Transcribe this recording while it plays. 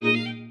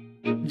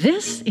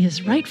This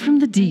is Right from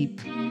the Deep.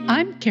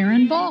 I'm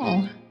Karen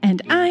Ball.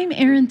 And I'm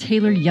Erin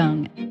Taylor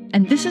Young.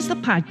 And this is the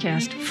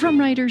podcast from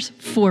writers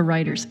for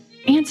writers,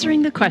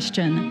 answering the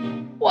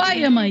question, why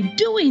am I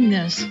doing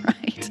this?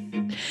 Right.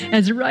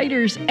 As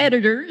writers,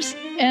 editors,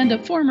 and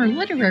a former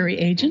literary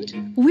agent,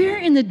 we're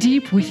in the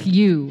deep with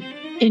you,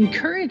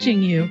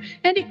 encouraging you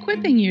and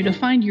equipping you to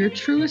find your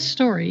truest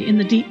story in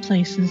the deep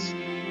places.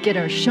 Get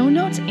our show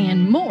notes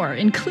and more,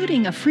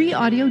 including a free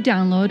audio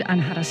download on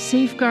how to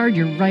safeguard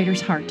your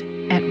writer's heart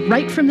at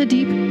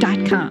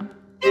rightfromthedeep.com.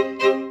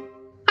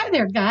 Hi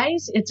there,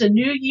 guys. It's a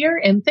new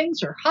year and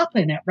things are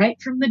hopping at Right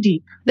from the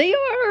Deep. They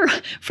are.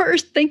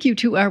 First, thank you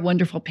to our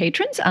wonderful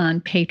patrons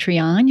on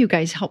Patreon. You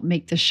guys help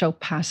make the show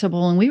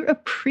possible, and we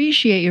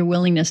appreciate your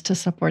willingness to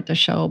support the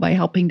show by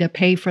helping to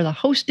pay for the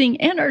hosting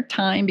and our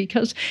time,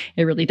 because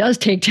it really does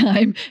take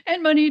time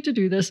and money to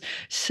do this.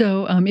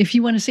 So if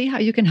you want to see how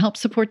you can help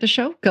support the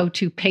show, go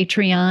to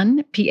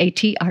Patreon,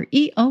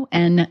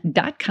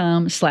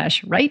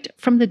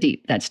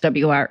 patreon.com/rightfromthedeep. That's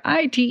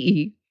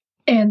WRITE.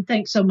 And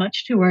thanks so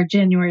much to our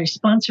January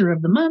sponsor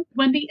of the month,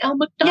 Wendy L.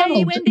 McDonald.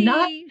 Yay, Wendy!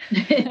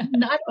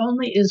 Not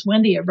only is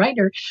Wendy a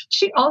writer,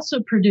 she also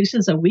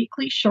produces a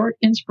weekly short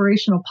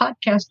inspirational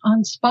podcast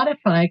on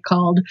Spotify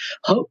called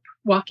Hope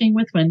Walking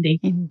with Wendy.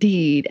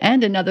 Indeed.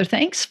 And another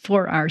thanks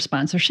for our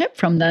sponsorship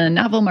from the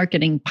Novel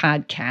Marketing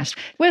Podcast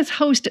with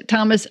host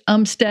Thomas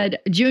Umstead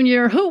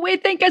Jr., who we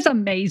think is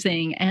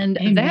amazing. And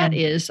Amen. That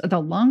is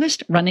the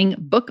longest running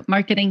book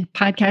marketing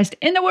podcast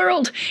in the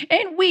world.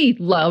 And we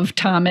love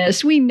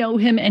Thomas. We know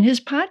him, and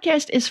his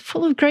podcast is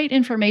full of great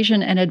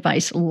information and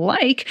advice,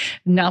 like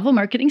Novel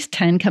Marketing's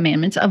 10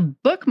 Commandments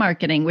of Book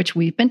Marketing, which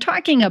we've been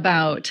talking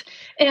about.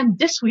 And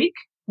this week,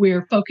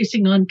 we're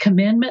focusing on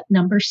commandment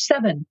number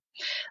 7.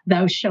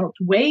 Thou shalt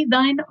weigh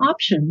thine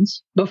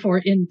options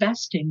before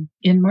investing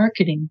in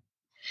marketing.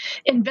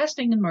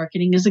 Investing in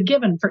marketing is a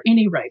given for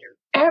any writer.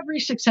 Every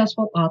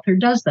successful author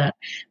does that.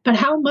 But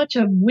how much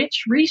of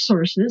which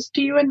resources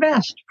do you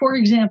invest? For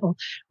example,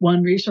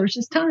 one resource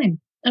is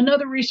time,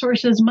 another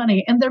resource is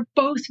money, and they're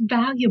both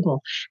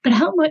valuable. But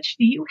how much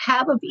do you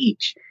have of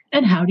each?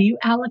 And how do you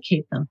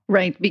allocate them?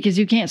 Right, because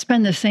you can't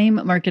spend the same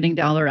marketing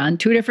dollar on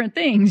two different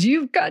things.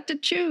 You've got to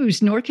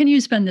choose, nor can you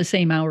spend the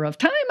same hour of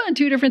time on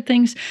two different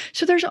things.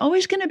 So there's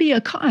always going to be a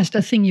cost,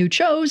 a thing you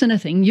chose and a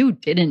thing you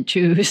didn't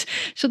choose.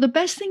 So the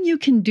best thing you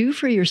can do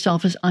for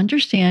yourself is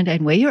understand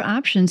and weigh your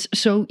options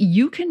so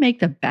you can make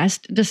the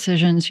best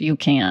decisions you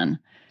can.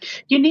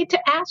 You need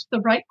to ask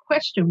the right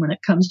question when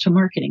it comes to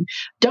marketing.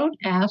 Don't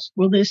ask,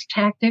 will this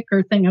tactic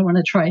or thing I want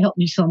to try help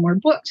me sell more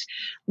books?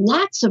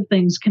 Lots of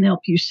things can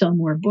help you sell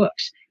more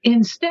books.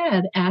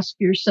 Instead, ask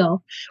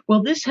yourself,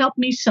 will this help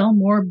me sell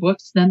more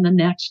books than the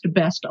next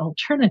best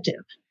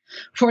alternative?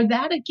 For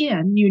that,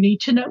 again, you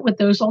need to know what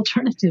those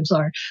alternatives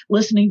are.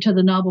 Listening to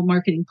the Novel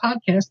Marketing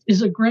Podcast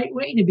is a great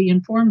way to be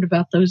informed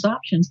about those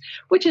options,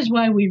 which is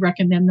why we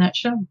recommend that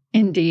show.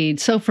 Indeed.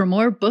 So for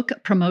more book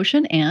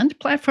promotion and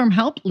platform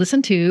help,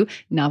 listen to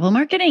Novel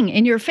Marketing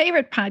in your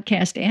favorite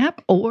podcast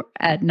app or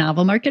at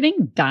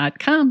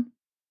novelmarketing.com.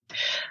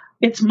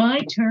 It's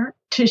my turn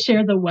to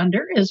share the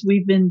wonder, as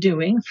we've been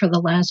doing for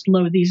the last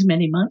these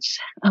many months.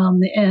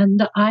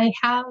 And I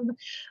have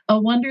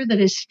a wonder that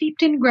is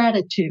steeped in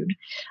gratitude.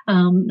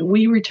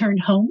 We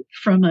returned home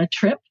from a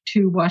trip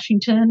to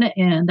Washington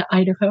and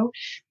Idaho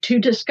to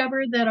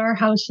discover that our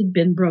house had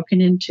been broken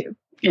into.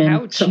 And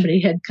Ouch. Somebody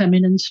had come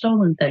in and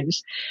stolen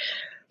things.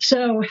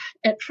 So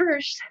at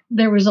first,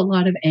 there was a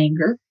lot of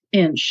anger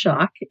and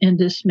shock and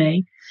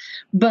dismay.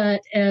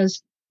 But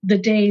as the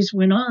days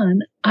went on,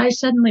 I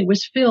suddenly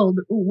was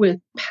filled with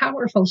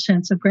powerful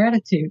sense of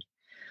gratitude.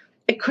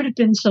 It could have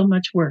been so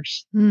much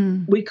worse.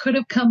 We could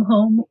have come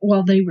home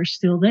while they were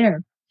still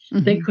there.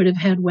 Mm-hmm. They could have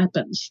had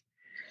weapons.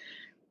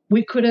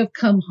 We could have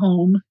come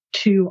home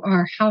to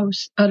our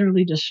house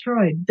utterly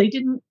destroyed. They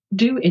didn't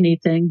do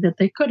anything that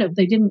they could have.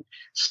 They didn't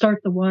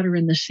start the water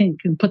in the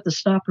sink and put the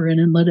stopper in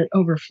and let it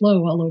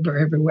overflow all over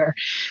everywhere.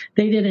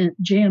 They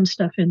didn't jam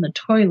stuff in the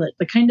toilet.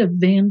 The kind of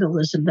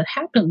vandalism that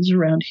happens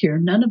around here,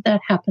 none of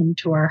that happened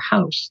to our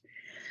house.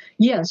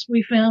 Yes,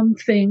 we found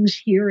things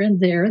here and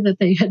there that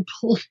they had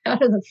pulled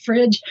out of the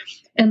fridge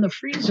and the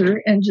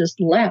freezer and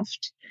just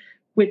left,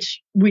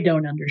 which we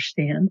don't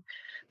understand.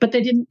 But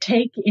they didn't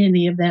take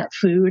any of that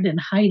food and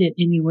hide it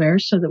anywhere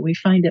so that we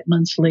find it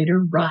months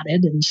later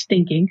rotted and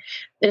stinking,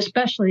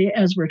 especially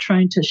as we're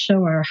trying to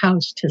show our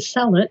house to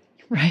sell it.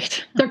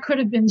 Right. There could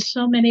have been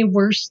so many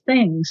worse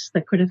things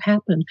that could have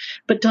happened.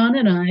 But Don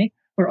and I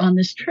were on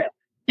this trip,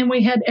 and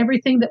we had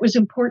everything that was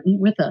important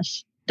with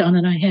us. Don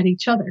and I had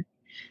each other.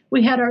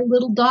 We had our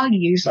little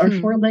doggies, our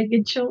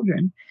four-legged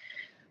children.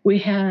 We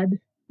had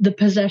the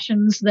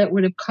possessions that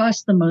would have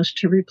cost the most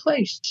to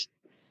replace.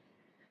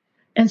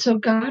 And so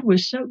God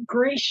was so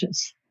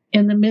gracious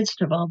in the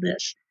midst of all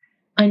this.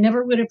 I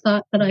never would have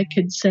thought that I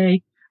could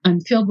say, I'm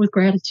filled with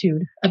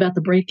gratitude about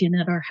the break-in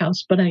at our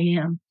house, but I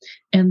am.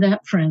 And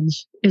that,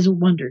 friends, is a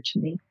wonder to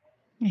me.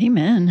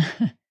 Amen.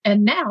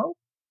 And now,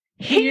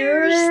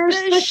 here's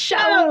the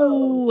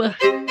show.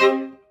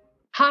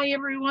 Hi,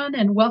 everyone,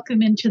 and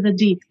welcome into the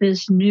deep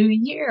this new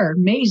year.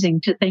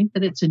 Amazing to think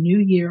that it's a new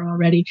year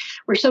already.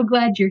 We're so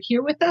glad you're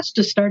here with us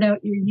to start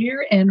out your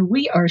year, and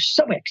we are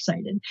so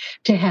excited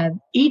to have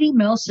Edie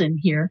Melson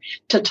here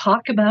to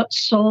talk about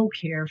soul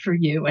care for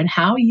you and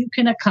how you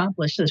can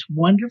accomplish this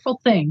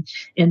wonderful thing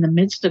in the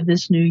midst of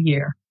this new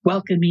year.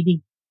 Welcome,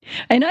 Edie.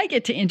 And I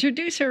get to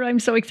introduce her. I'm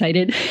so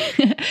excited.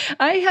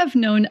 I have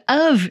known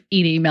of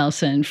Edie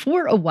Melson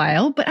for a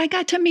while, but I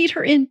got to meet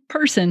her in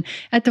person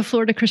at the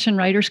Florida Christian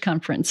Writers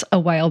Conference a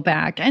while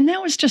back, and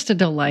that was just a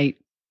delight.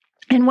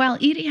 And while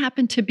Edie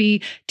happened to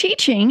be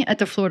teaching at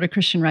the Florida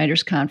Christian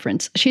Writers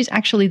Conference, she's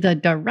actually the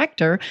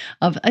director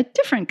of a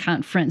different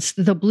conference,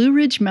 the Blue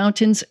Ridge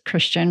Mountains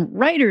Christian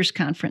Writers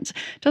Conference.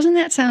 Doesn't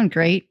that sound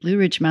great? Blue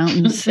Ridge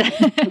Mountains.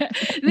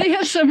 They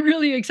have some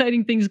really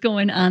exciting things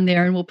going on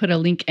there, and we'll put a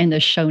link in the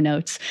show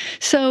notes.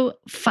 So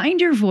Find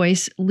Your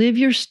Voice, Live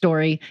Your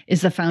Story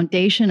is the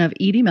foundation of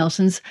Edie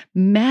Melson's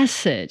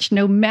message,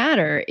 no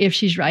matter if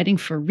she's writing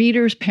for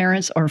readers,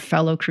 parents, or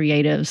fellow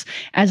creatives.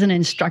 As an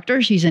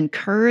instructor, she's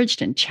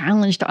encouraged and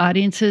challenged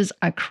audiences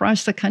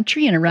across the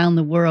country and around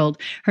the world.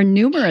 Her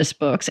numerous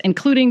books,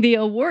 including the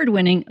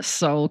award-winning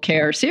Soul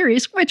Care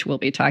series, which we'll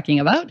be talking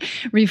about,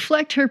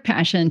 reflect her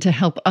passion to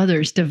help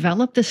others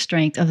develop the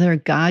strength of their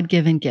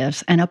God-given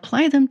gifts and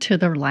apply them to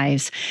their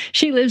lives.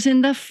 She lives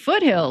in the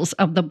foothills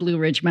of the Blue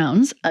Ridge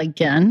Mountains,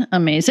 again,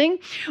 amazing,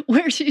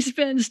 where she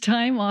spends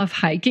time off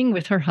hiking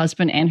with her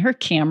husband and her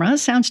camera.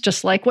 Sounds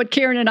just like what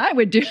Karen and I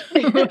would do.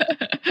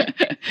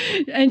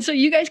 And so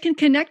you guys can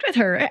connect with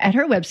her at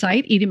her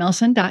website,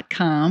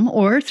 ediemelson.com,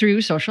 or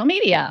through social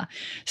media.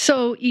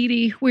 So,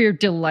 Edie, we're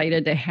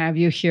delighted to have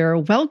you here.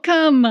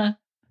 Welcome.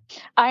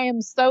 I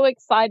am so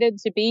excited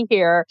to be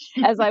here.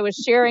 As I was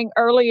sharing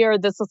earlier,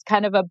 this is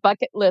kind of a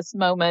bucket list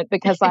moment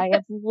because I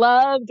have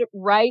loved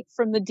Right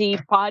from the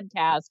Deep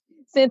podcast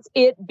since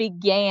it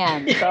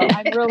began. So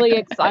I'm really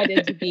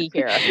excited to be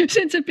here.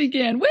 Since it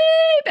began, way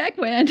back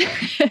when.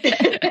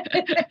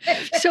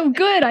 So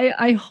good.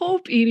 I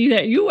hope, Edie,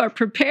 that you are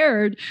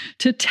prepared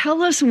to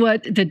tell us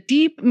what the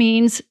deep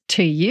means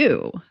to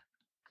you.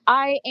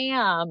 I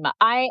am.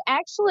 I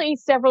actually,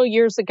 several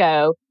years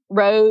ago,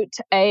 wrote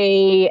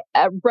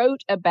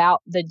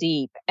about the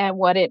deep and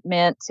what it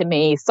meant to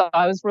me. So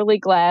I was really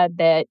glad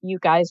that you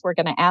guys were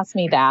going to ask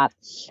me that.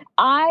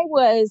 I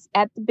was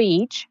at the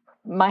beach.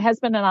 My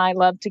husband and I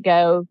love to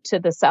go to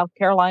the South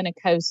Carolina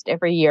coast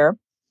every year.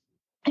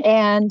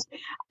 And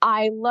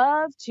I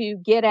love to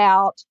get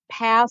out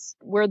past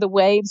where the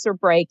waves are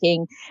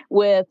breaking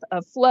with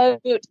a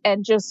float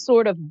and just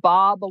sort of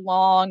bob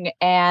along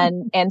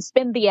and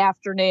spend the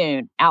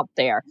afternoon out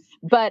there.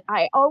 But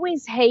I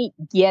always hate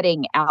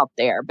getting out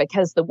there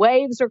because the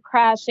waves are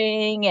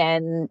crashing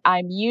and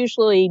I'm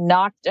usually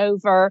knocked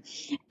over.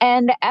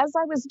 And as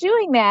I was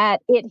doing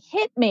that, it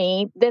hit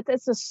me that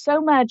this is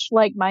so much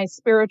like my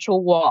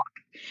spiritual walk.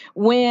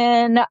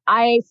 When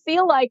I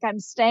feel like I'm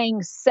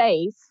staying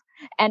safe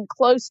and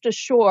close to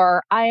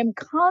shore, I am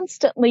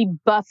constantly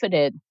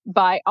buffeted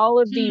by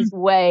all of these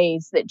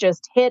waves that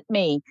just hit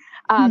me.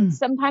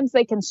 Sometimes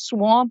they can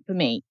swamp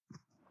me.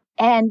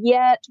 And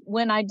yet,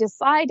 when I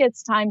decide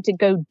it's time to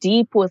go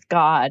deep with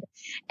God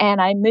and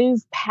I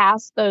move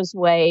past those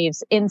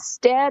waves,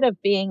 instead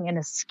of being in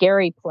a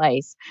scary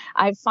place,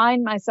 I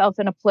find myself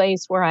in a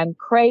place where I'm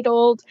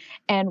cradled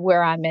and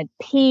where I'm at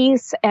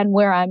peace and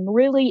where I'm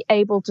really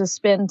able to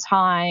spend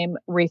time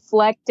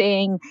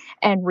reflecting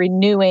and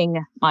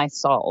renewing my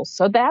soul.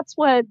 So that's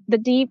what the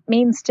deep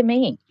means to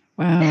me.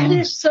 Wow. That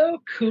is so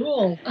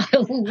cool. I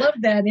love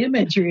that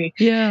imagery.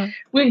 Yeah.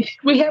 We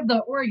have the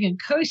Oregon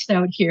coast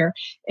out here,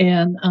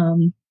 and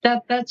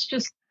that's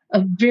just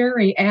a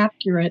very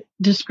accurate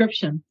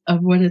description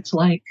of what it's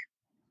like.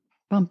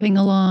 Bumping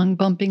along.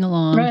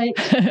 Right,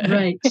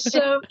 right.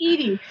 So,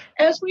 Edie,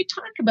 as we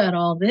talk about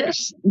all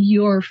this,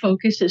 your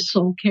focus is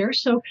soul care.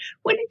 So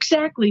what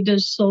exactly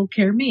does soul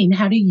care mean?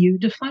 How do you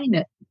define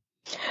it?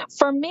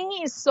 For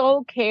me,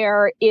 soul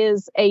care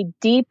is a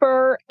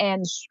deeper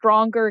and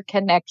stronger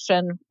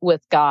connection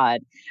with God.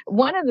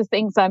 One of the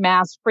things I'm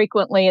asked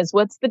frequently is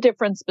what's the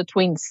difference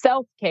between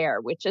self-care,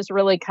 which is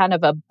really kind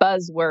of a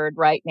buzzword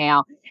right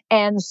now,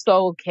 and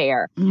soul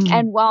care.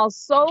 And while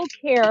soul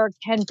care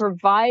can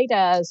provide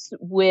us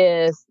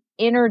with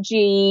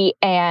energy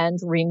and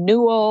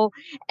renewal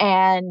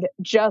and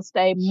just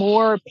a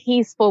more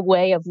peaceful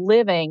way of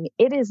living,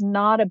 it is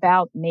not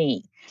about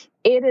me.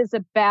 It is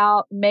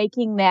about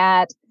making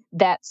that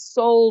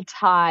soul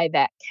tie,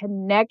 that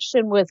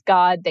connection with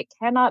God that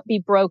cannot be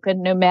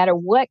broken no matter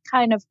what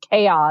kind of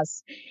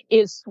chaos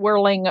is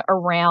swirling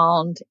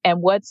around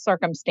and what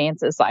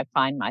circumstances I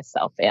find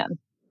myself in.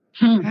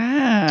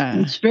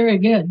 It's very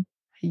good.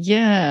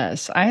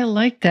 Yes, I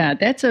like that.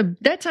 That's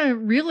a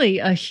really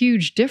a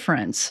huge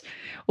difference.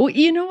 Well,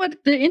 you know what?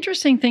 The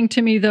interesting thing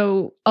to me,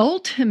 though,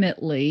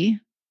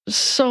 ultimately,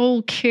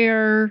 soul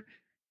care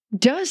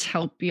does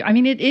help you. I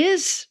mean, it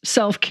is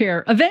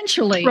self-care.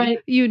 Eventually, right.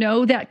 You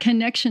know, that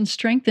connection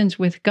strengthens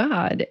with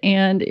God,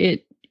 and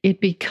it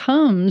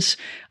becomes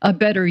a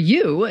better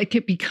you.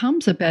 It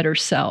becomes a better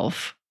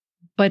self.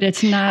 but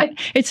it's not.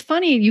 It's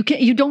funny,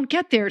 you don't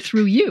get there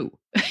through you.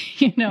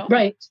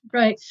 Right.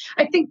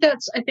 I think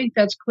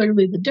that's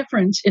clearly the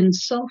difference in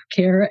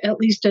self-care, at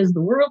least as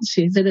the world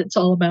sees it. It's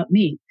all about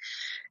me.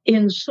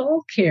 In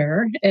soul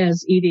care,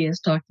 as Edie has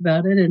talked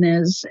about it, and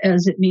as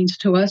it means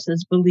to us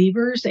as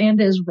believers and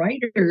as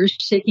writers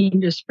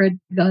seeking to spread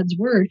God's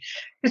word,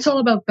 it's all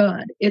about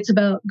God. It's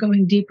about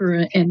going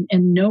deeper and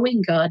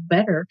knowing God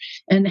better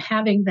and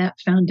having that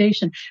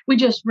foundation. We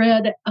just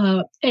read,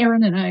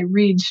 Aaron and I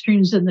read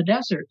Streams in the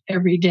Desert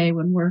every day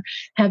when we're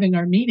having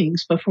our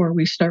meetings before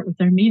we start with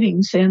our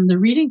meetings. And the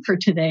reading for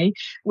today,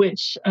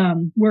 which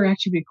we're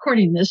actually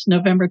recording this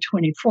November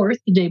 24th,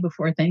 the day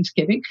before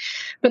Thanksgiving,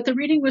 but the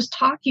reading was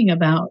talking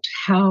about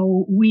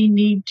how we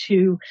need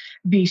to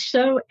be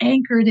so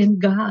anchored in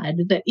God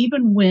that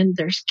even when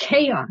there's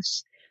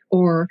chaos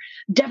or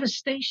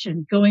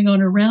devastation going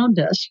on around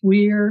us,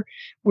 we're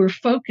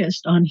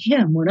focused on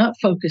Him. We're not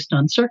focused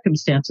on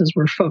circumstances.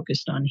 We're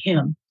focused on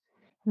Him.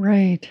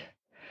 Right.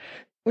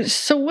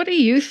 So what do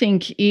you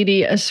think,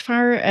 Edie, as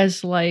far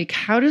as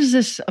how does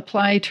this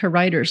apply to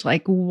writers?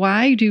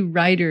 Why do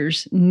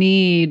writers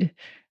need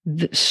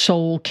the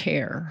soul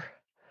care?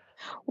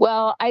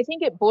 Well, I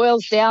think it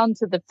boils down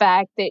to the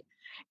fact that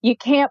you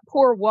can't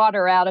pour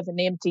water out of an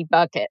empty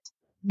bucket.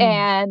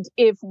 And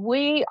if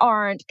we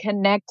aren't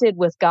connected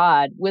with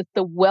God, with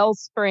the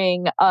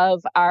wellspring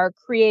of our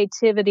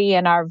creativity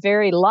and our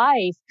very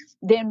life,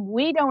 then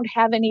we don't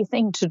have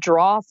anything to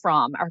draw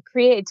from. Our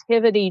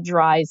creativity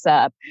dries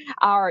up.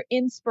 Our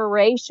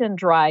inspiration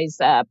dries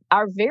up.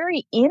 Our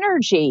very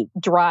energy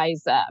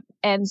dries up.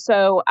 And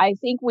so I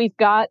think we've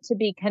got to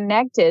be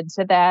connected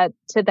to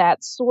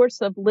that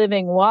source of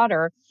living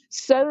water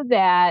so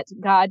that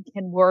God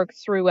can work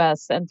through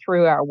us and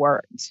through our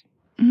words.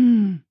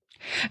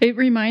 It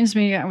reminds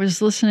me, I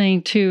was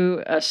listening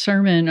to a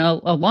sermon, a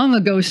long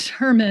ago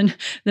sermon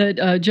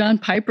that John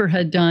Piper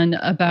had done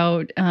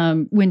about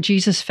when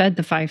Jesus fed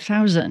the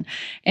 5,000.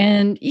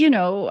 And,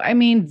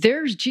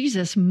 there's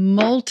Jesus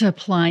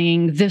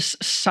multiplying this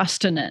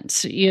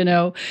sustenance,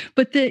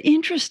 But the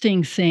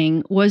interesting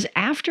thing was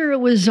after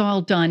it was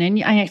all done,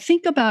 and I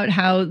think about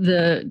how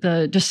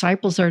the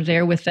disciples are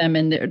there with them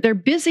and they're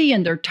busy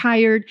and they're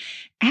tired.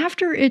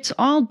 After it's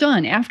all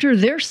done, after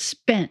they're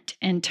spent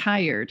and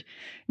tired,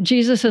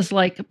 Jesus is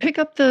like, pick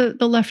up the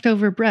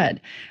leftover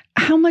bread.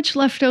 How much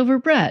leftover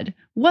bread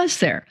was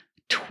there?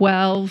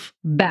 12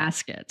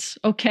 baskets.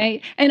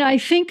 Okay. And I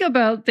think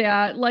about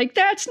that,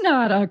 that's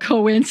not a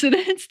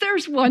coincidence.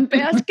 There's one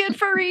basket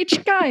for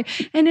each guy.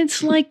 And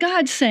it's like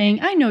God saying,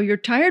 I know you're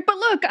tired, but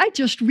look, I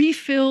just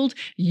refilled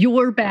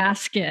your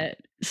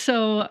basket.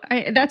 So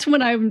that's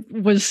what I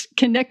was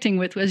connecting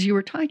with as you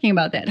were talking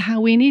about that,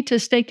 how we need to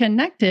stay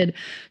connected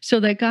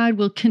so that God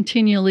will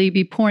continually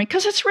be pouring,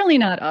 because it's really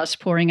not us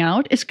pouring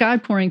out, it's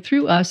God pouring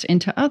through us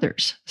into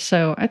others.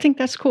 So I think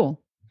that's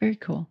cool. Very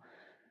cool.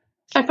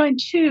 I find,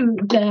 too,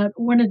 that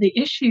one of the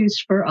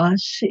issues for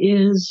us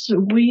is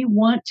we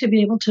want to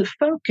be able to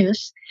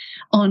focus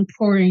on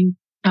pouring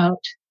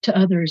out to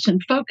others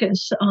and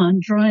focus on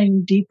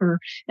drawing deeper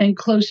and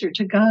closer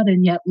to God.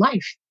 And yet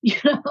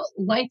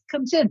life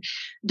comes in.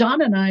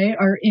 Don and I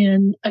are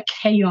in a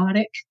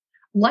chaotic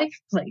life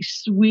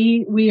place.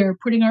 We are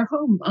putting our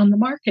home on the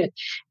market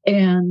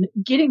and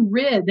getting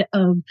rid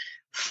of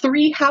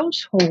 3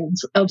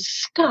 households of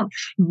stuff,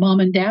 mom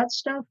and dad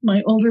stuff,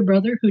 my older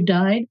brother who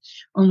died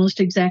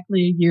almost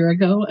exactly a year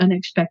ago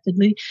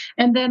unexpectedly,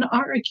 and then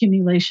our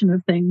accumulation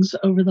of things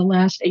over the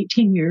last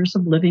 18 years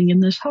of living in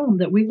this home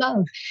that we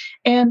love.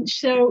 And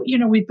so,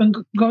 we've been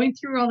going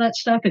through all that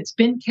stuff. It's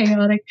been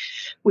chaotic.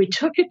 We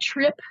took a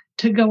trip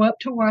to go up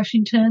to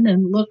Washington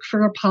and look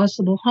for a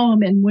possible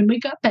home. And when we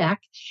got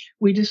back,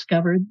 we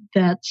discovered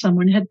that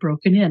someone had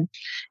broken in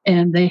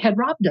and they had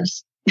robbed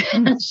us.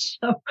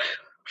 So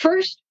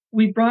first,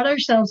 we brought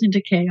ourselves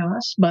into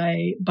chaos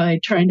by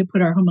trying to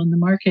put our home on the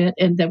market.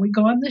 And then we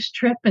go on this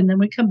trip and then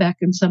we come back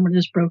and someone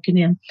has broken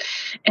in.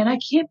 And I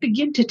can't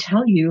begin to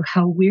tell you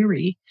how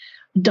weary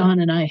Don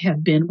and I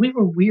have been. We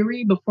were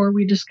weary before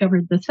we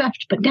discovered the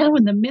theft. But now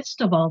in the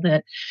midst of all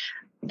that,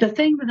 the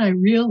thing that I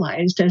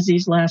realized as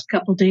these last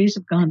couple of days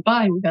have gone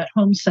by, we got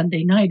home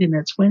Sunday night and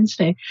it's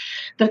Wednesday.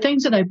 The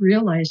things that I've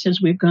realized as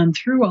we've gone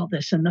through all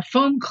this and the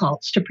phone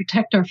calls to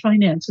protect our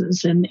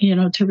finances and,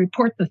 to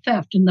report the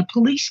theft and the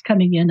police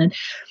coming in, and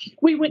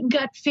we went and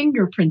got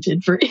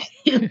fingerprinted for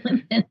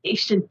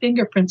elimination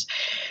fingerprints.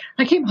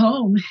 I came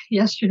home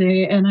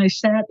yesterday and I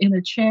sat in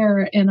a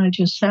chair and I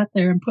just sat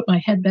there and put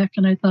my head back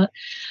and I thought,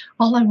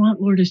 all I want,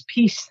 Lord, is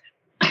peace.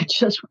 I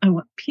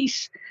want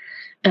peace.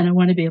 And I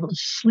want to be able to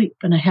sleep,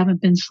 and I haven't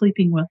been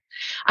sleeping well.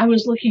 I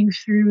was looking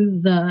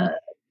through the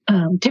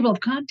table of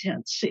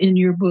contents in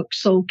your book,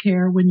 Soul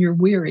Care When You're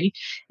Weary,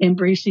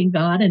 Embracing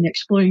God and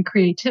Exploring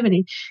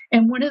Creativity.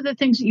 And one of the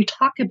things that you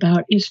talk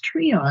about is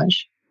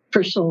triage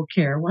for soul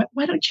care.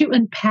 Why don't you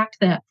unpack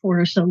that for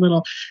us a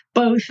little,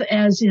 both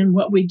as in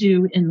what we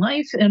do in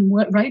life and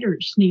what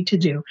writers need to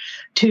do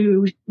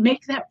to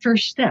make that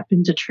first step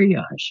into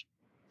triage?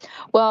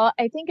 Well,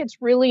 I think it's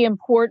really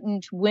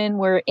important when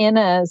we're in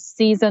a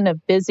season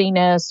of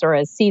busyness or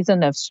a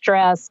season of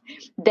stress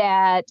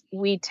that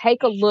we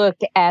take a look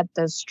at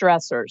the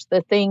stressors,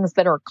 the things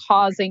that are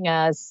causing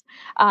us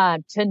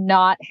to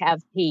not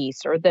have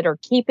peace or that are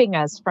keeping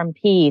us from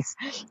peace.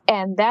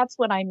 And that's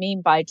what I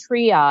mean by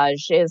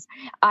triage is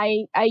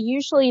I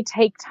usually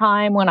take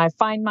time when I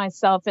find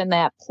myself in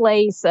that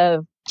place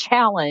of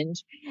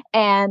challenge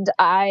and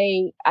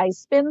I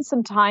spend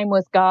some time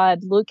with God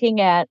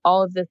looking at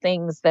all of the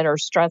things that are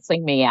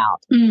stressing me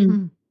out.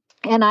 Mm.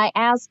 And I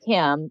ask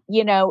him,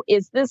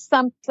 is this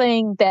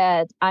something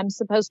that I'm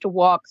supposed to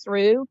walk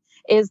through?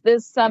 Is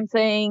this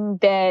something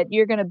that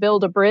you're going to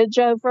build a bridge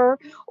over?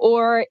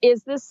 Or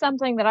is this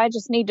something that I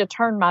just need to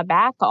turn my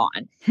back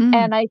on?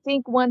 And I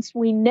think once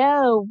we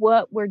know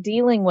what we're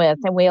dealing with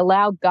and we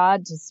allow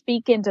God to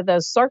speak into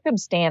those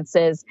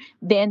circumstances,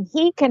 then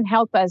he can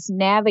help us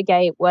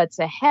navigate what's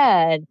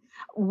ahead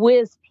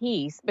with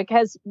peace,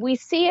 because we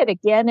see it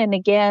again and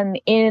again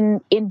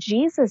in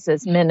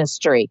Jesus's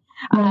ministry.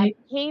 Right.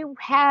 He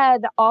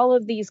had all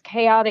of these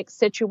chaotic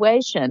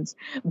situations,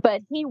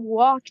 but he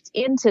walked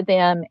into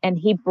them and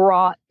he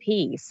brought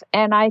peace.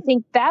 And I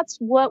think that's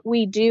what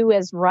we do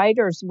as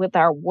writers with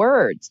our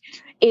words,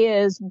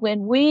 is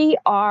when we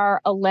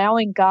are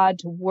allowing God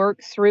to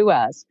work through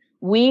us,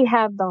 we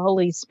have the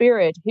Holy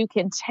Spirit who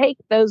can take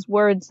those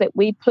words that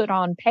we put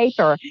on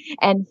paper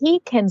and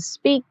he can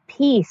speak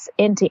peace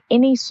into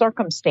any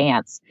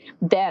circumstance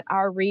that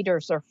our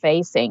readers are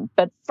facing.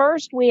 But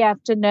first, we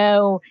have to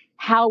know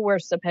how we're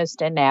supposed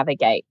to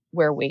navigate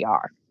where we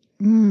are.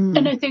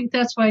 And I think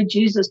that's why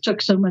Jesus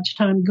took so much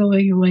time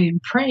going away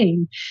and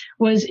praying,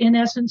 was in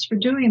essence for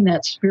doing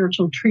that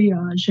spiritual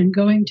triage and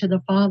going to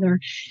the Father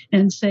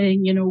and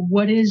saying,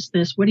 what is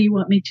this? What do you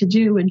want me to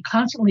do? And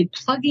constantly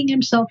plugging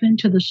himself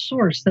into the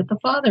source that the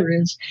Father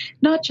is,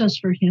 not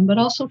just for him, but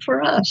also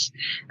for us.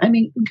 I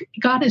mean,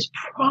 God has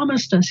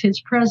promised us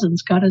his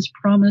presence. God has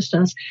promised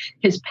us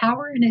his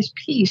power and his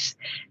peace.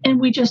 And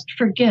we just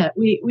forget.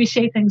 We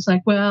say things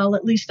like, well,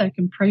 at least I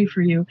can pray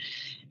for you.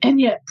 And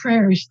yet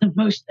prayer is the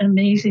most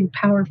amazing,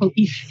 powerful,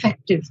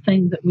 effective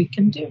thing that we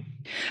can do.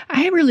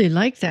 I really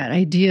like that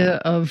idea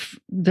of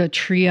the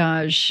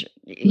triage,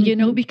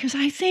 because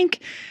I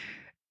think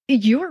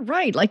you're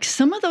right. Like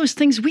some of those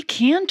things we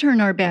can turn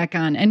our back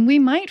on and we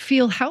might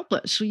feel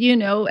helpless,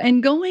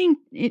 and going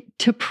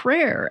to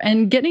prayer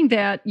and getting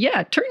that,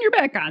 turn your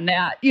back on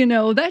that,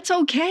 that's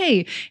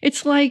okay.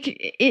 It's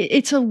like,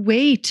 it's a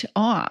weight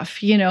off,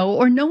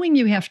 or knowing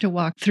you have to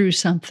walk through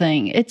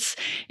something. It's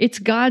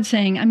God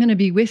saying, I'm going to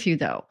be with you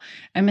though.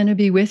 I'm going to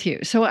be with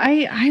you. So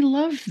I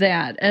love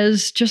that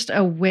as just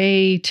a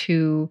way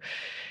to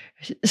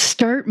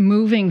start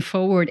moving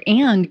forward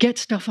and get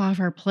stuff off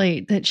our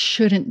plate that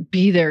shouldn't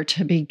be there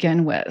to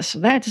begin with. So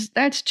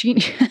that's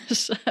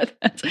genius.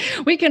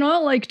 We can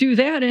all do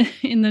that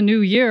in the new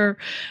year.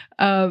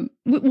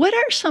 What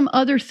are some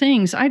other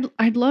things?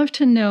 I'd love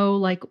to know,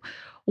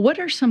 what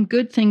are some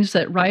good things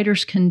that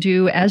writers can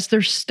do as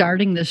they're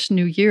starting this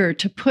new year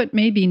to put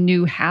maybe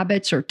new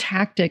habits or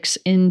tactics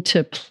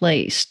into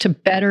place to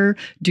better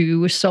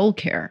do soul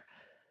care?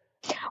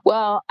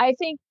 Well, I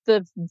think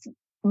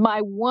my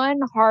one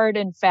hard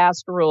and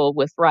fast rule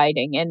with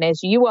writing, and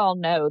as you all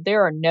know,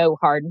 there are no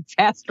hard and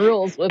fast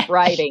rules with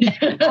writing,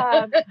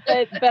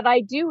 but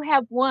I do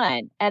have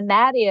one, and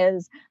that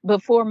is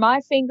before my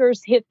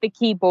fingers hit the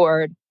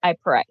keyboard, I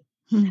pray.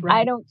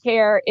 Right. I don't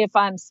care if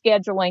I'm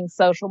scheduling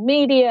social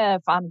media,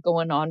 if I'm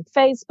going on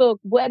Facebook,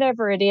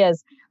 whatever it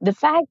is. The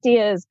fact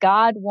is,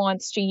 God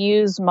wants to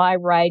use my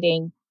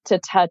writing to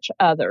touch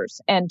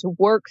others and to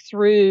work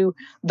through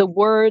the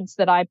words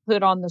that I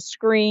put on the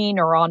screen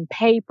or on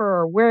paper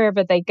or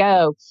wherever they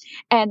go.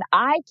 And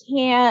I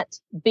can't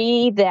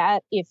be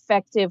that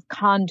effective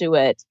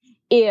conduit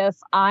if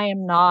I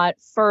am not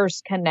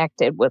first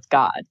connected with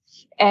God.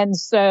 And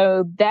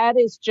so that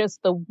is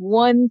just the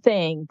one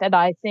thing that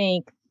I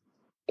think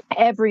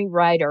every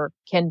writer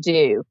can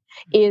do,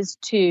 is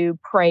to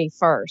pray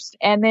first.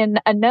 And then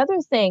another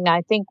thing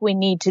I think we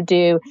need to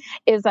do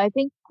is I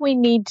think we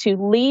need to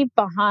leave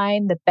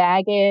behind the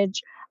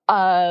baggage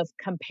of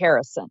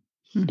comparison.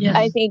 Yes.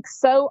 I think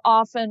so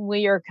often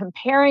we are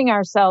comparing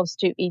ourselves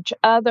to each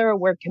other.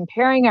 We're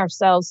comparing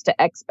ourselves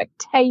to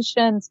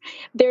expectations.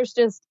 There's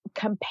just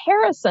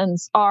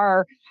comparisons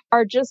are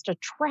just a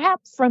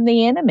trap from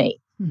the enemy.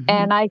 Mm-hmm.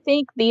 And I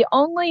think the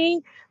only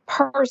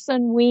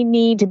person we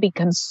need to be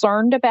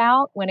concerned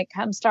about when it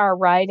comes to our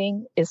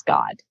writing is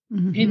God.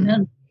 Mm-hmm.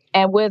 Amen.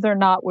 And whether or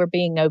not we're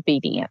being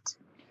obedient.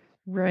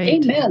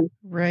 Right. Amen.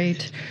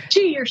 Right.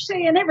 Gee, you're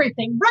saying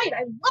everything right.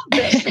 I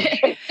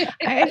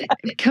love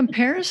this.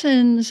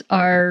 Comparisons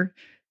are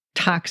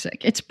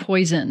toxic. It's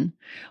poison.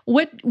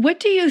 What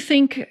do you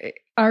think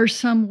are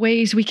some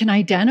ways we can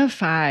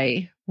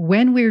identify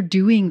when we're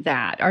doing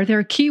that? Are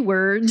there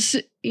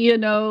keywords,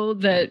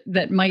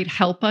 that might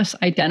help us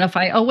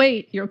identify, oh,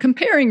 wait, you're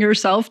comparing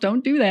yourself.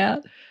 Don't do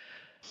that.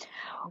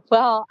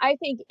 Well, I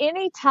think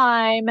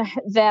anytime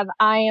that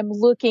I am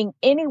looking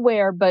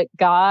anywhere but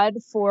God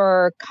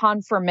for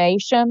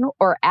confirmation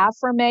or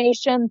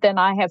affirmation, then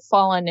I have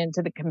fallen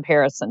into the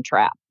comparison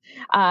trap.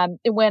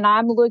 When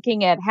I'm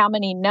looking at how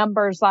many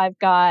numbers I've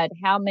got,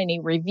 how many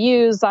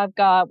reviews I've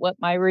got, what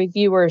my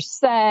reviewers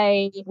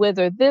say,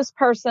 whether this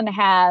person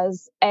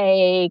has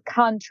a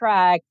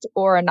contract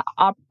or an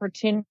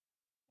opportunity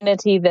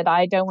that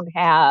I don't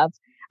have,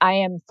 I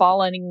am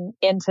falling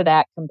into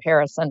that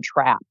comparison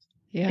trap.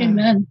 Yeah.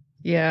 Amen.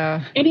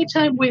 Yeah.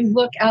 Anytime we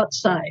look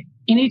outside,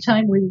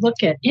 anytime we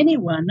look at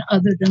anyone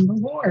other than the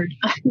Lord,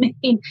 I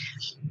mean,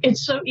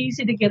 it's so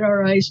easy to get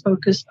our eyes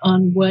focused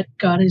on what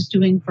God is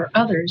doing for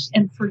others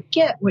and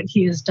forget what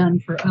he has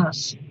done for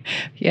us.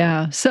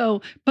 Yeah.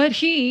 So, but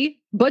he,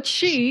 but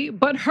she,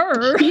 but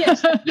her.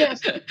 Yes.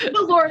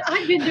 But Lord,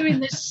 I've been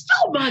doing this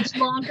so much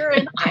longer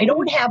and I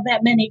don't have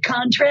that many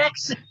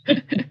contracts.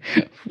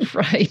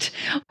 Right.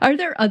 Are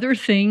there other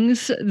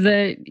things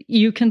that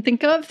you can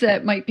think of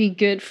that might be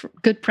good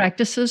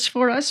practices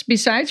for us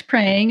besides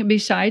praying,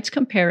 besides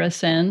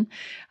comparison?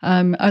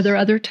 Are there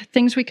other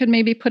things we could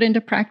maybe put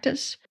into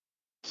practice?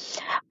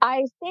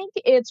 I think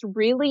it's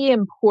really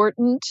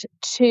important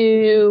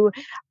to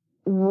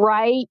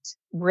write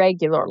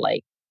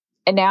regularly.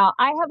 And now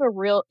I have a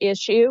real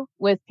issue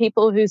with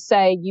people who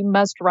say you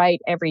must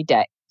write every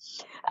day.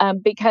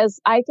 Because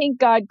I think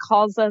God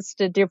calls us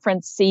to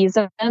different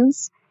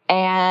seasons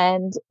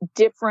and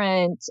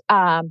different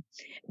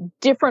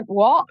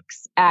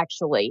walks,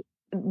 actually.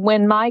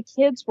 When my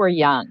kids were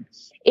young,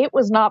 it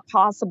was not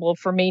possible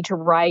for me to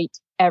write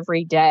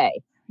every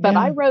day. But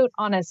I wrote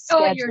on a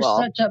schedule. Oh, you're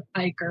such a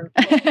piker.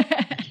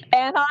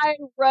 And I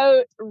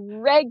wrote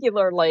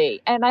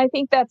regularly. And I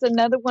think that's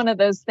another one of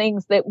those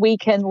things that we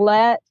can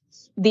let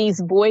these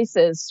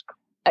voices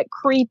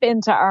creep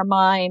into our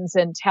minds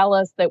and tell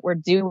us that we're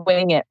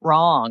doing it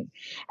wrong.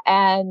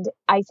 And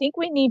I think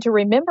we need to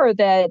remember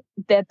that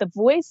the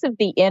voice of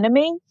the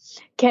enemy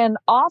can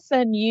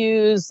often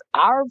use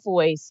our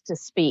voice to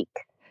speak,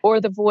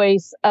 or the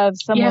voice of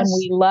someone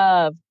we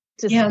love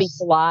to speak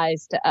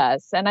lies to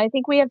us. And I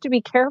think we have to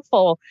be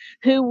careful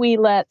who we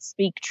let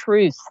speak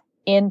truth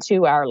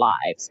into our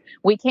lives.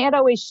 We can't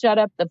always shut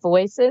up the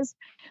voices,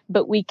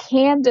 but we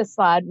can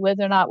decide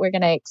whether or not we're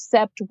going to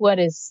accept what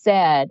is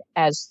said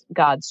as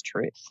God's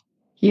truth.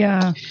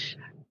 Yeah.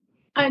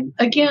 I'm,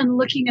 again,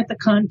 looking at the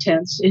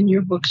contents in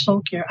your book,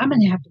 Soul Care, I'm going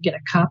to have to get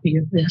a copy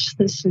of this.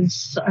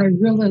 I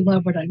really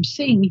love what I'm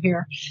seeing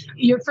here.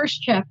 Your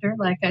first chapter,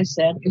 like I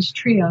said, is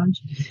triage.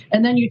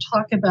 And then you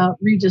talk about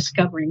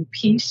rediscovering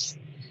peace.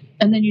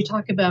 And then you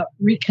talk about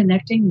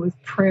reconnecting with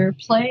prayer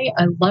play.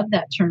 I love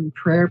that term,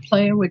 prayer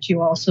play, which you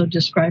also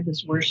describe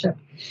as worship.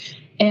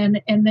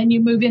 And then you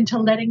move into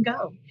letting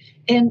go.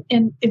 And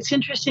it's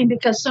interesting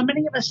because so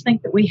many of us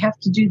think that we have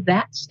to do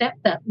that step,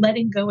 that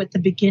letting go at the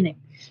beginning,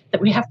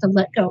 that we have to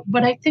let go.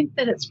 But I think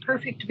that it's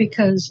perfect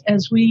because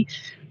as we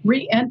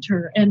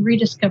re-enter and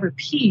rediscover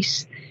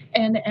peace,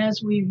 and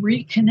as we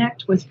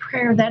reconnect with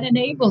prayer, that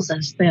enables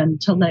us then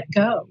to let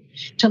go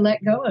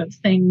of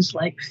things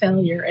like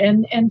failure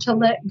and to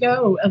let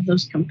go of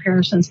those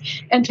comparisons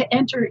and to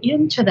enter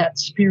into that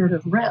spirit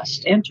of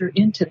rest, enter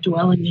into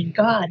dwelling in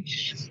God.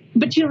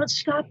 But you don't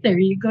stop there.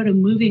 You go to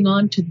moving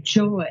on to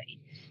joy.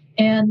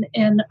 And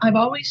I've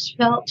always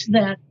felt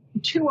that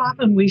too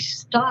often we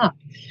stop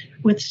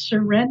with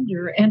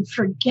surrender and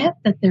forget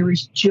that there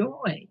is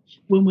joy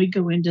when we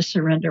go into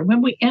surrender,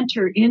 when we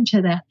enter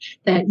into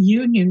that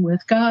union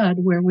with God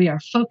where we are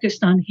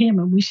focused on him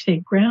and we stay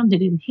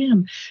grounded in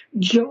him.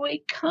 Joy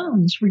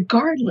comes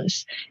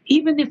regardless,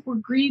 even if we're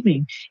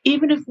grieving,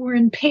 even if we're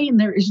in pain,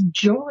 there is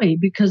joy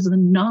because of the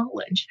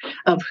knowledge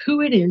of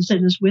who it is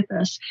that is with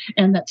us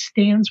and that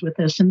stands with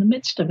us in the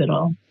midst of it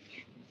all.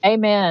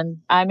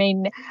 Amen. I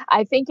mean,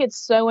 I think it's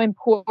so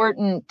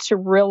important to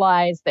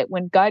realize that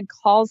when God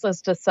calls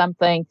us to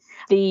something,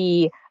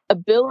 the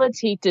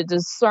ability to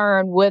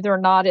discern whether or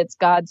not it's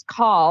God's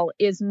call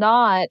is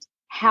not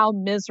how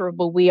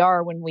miserable we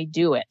are when we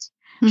do it.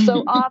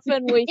 So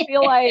often we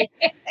feel like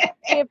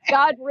if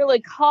God really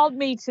called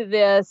me to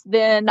this,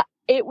 then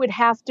it would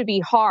have to be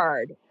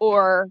hard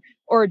or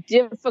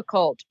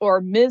difficult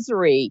or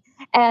misery.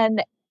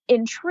 And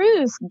in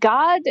truth,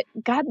 God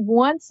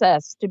wants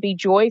us to be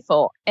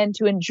joyful and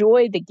to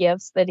enjoy the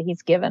gifts that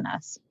he's given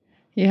us.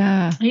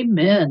 Yeah.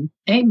 Amen.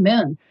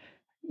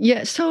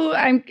 Yeah, so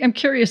I'm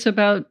curious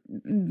about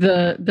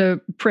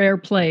the prayer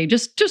play.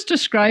 Just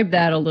describe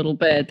that a little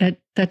bit.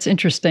 That's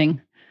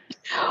interesting.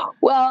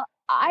 Well,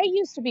 I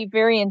used to be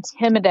very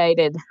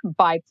intimidated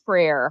by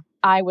prayer.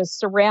 I was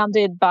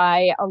surrounded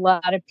by a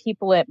lot of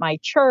people at my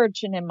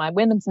church and in my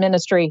women's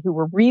ministry who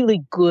were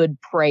really good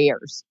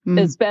prayers,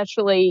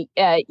 especially,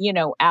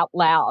 out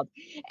loud.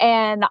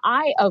 And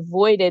I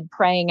avoided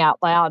praying out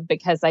loud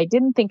because I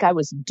didn't think I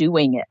was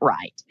doing it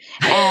right.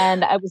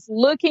 And I was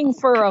looking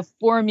for a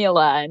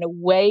formula and a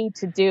way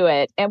to do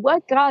it. And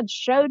what God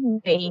showed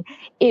me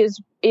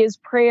is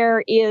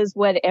prayer is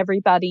what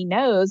everybody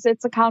knows.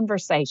 It's a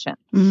conversation.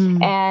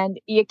 And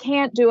you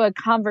can't do a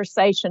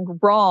conversation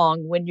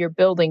wrong when you're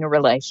building a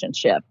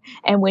relationship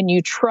and when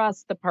you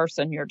trust the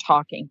person you're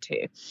talking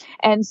to.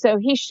 And so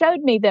he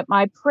showed me that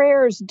my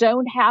prayers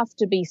don't have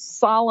to be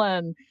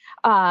solemn,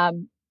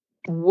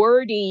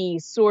 wordy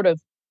sort of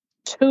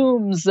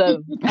tombs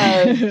of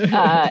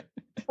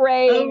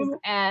praise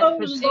and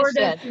petition.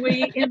 Lord,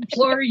 we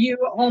implore you,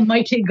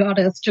 Almighty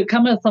Goddess, to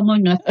cometh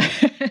among us.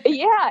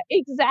 Yeah,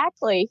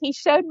 exactly. He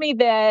showed me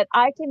that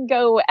I can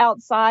go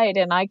outside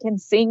and I can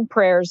sing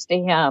prayers to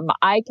him.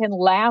 I can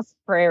laugh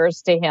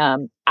prayers to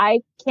him. I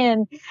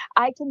can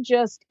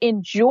just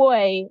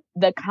enjoy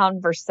the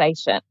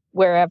conversation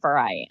wherever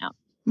I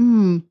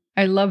am.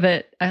 I love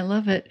it. I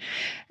love it.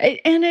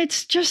 And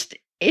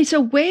it's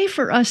a way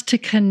for us to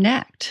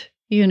connect.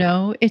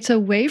 It's a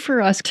way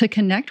for us to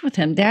connect with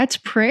him. That's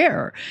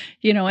prayer,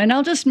 and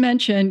I'll just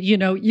mention,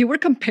 you were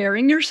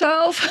comparing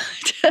yourself.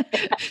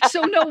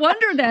 So no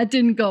wonder that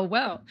didn't go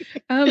well.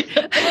 Our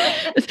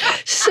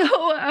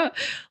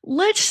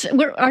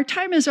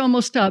time is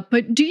almost up,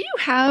 but do you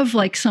have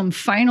like some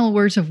final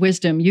words of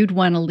wisdom you'd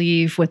want to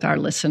leave with our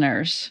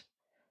listeners?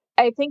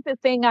 I think the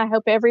thing I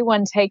hope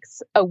everyone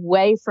takes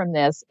away from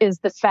this is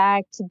the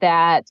fact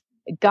that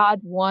God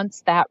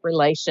wants that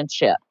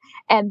relationship.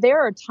 And there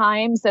are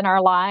times in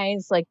our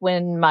lives, like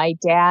when my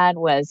dad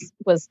was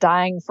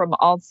dying from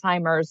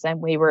Alzheimer's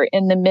and we were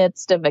in the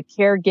midst of a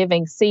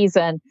caregiving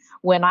season,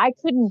 when I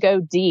couldn't go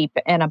deep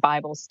in a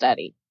Bible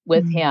study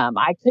with him.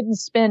 I couldn't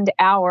spend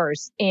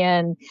hours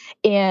in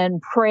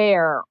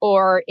prayer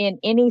or in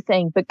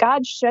anything. But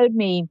God showed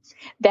me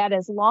that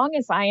as long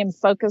as I am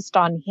focused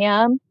on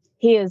him,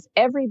 he is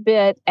every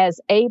bit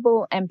as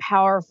able and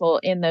powerful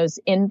in those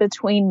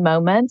in-between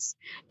moments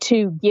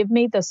to give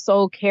me the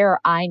soul care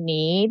I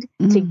need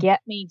to get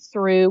me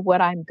through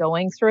what I'm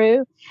going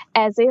through,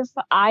 as if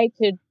I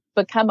could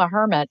become a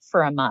hermit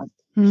for a month.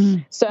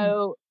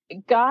 So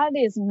God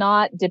is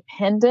not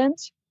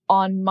dependent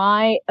on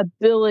my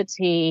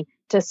ability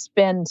to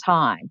spend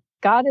time.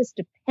 God is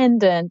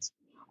dependent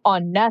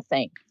on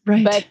nothing,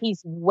 right. But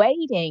he's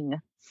waiting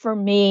for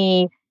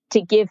me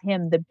to give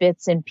him the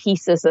bits and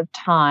pieces of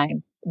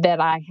time that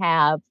I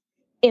have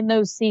in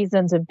those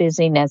seasons of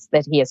busyness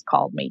that he has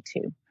called me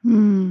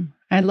to.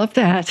 I love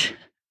that.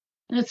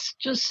 That's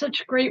just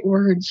such great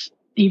words,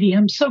 Edie.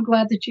 I'm so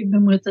glad that you've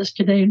been with us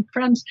today. And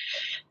friends,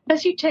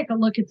 as you take a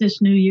look at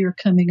this new year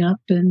coming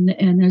up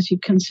and as you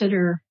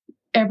consider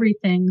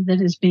everything that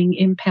is being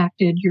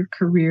impacted, your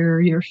career,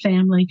 your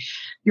family,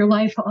 your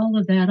life, all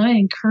of that, I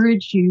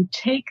encourage you,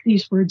 take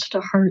these words to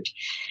heart,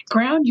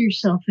 ground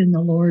yourself in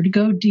the Lord,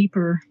 go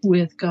deeper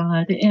with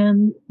God,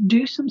 and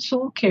do some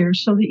soul care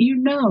so that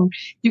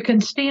you can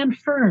stand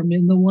firm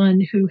in the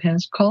one who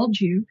has called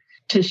you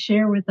to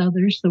share with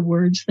others the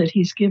words that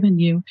he's given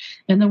you,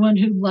 and the one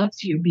who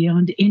loves you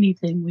beyond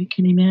anything we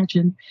can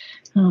imagine.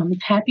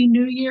 Happy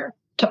New Year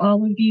to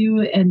all of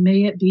you, and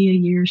may it be a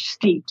year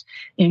steeped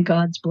in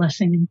God's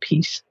blessing and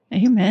peace.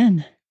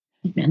 Amen.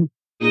 Amen.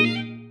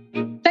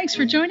 Thanks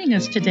for joining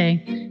us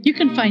today. You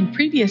can find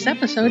previous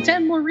episodes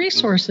and more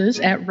resources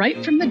at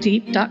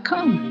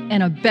rightfromthedeep.com.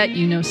 And I bet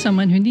you know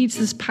someone who needs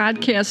this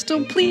podcast,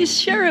 so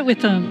please share it with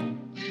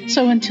them.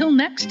 So until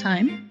next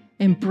time,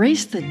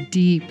 embrace the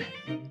deep.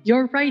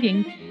 Your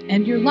writing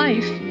and your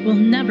life will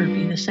never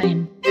be the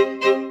same.